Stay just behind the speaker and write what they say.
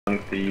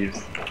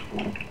thieves.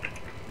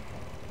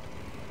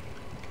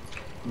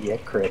 Yeah,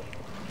 crit.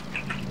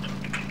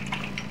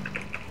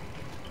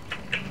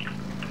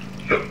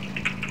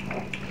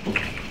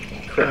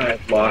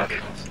 Lock.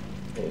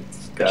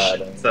 It's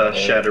got It's a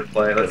shatter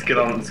play. Let's get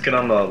on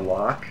the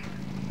lock.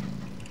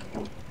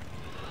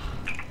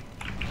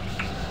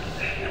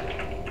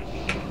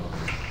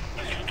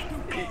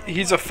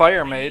 He's a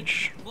fire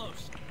mage.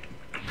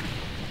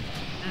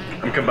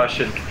 I'm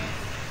combustion.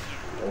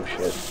 Oh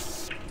shit.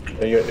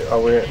 Are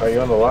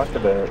you on the lock or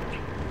the?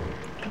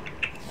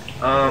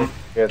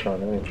 You guys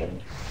on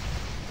anything?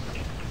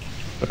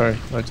 Sorry.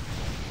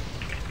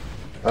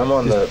 I'm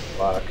on the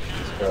lock.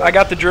 I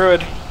got the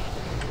druid.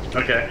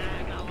 Okay.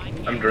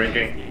 I'm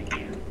drinking.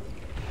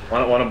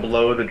 Want to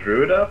blow the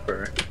druid up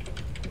or?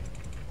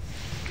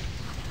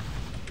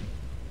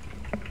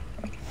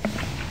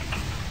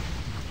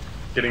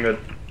 Getting the.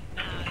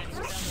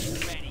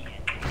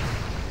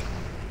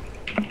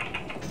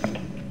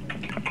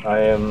 I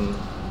am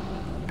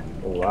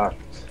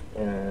locked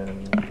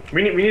and.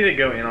 We need to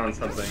go in on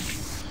something.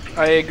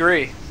 I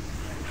agree.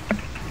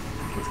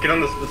 Let's get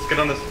on this. Let's get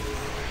on this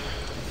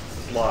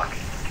lock.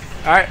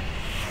 All right.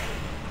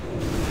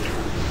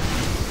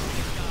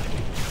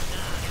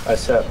 I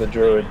sat the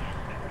druid.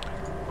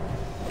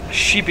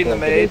 Sheeping the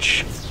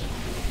mage.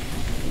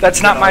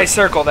 That's not my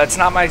circle. That's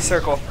not my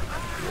circle.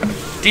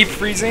 Deep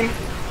freezing.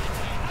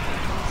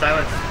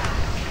 Silence.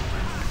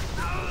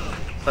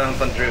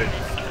 Silence on druid.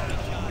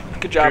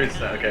 Good job.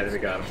 Druid's okay, there we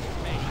got him.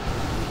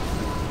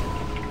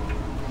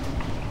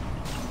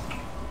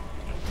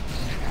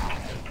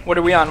 What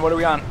are we on? What are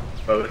we on?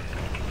 Both.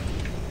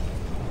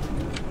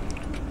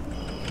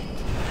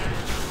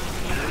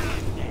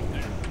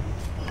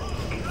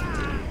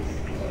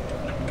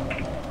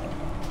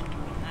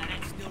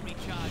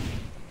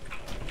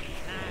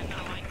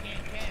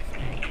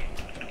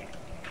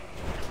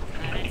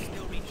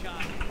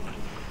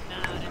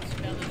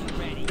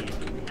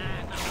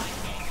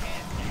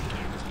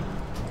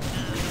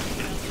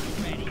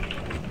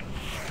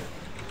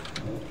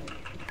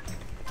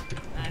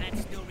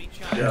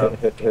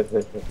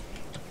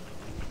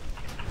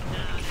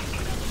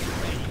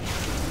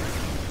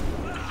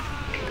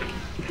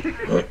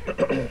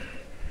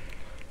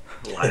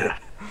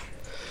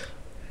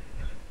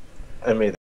 I made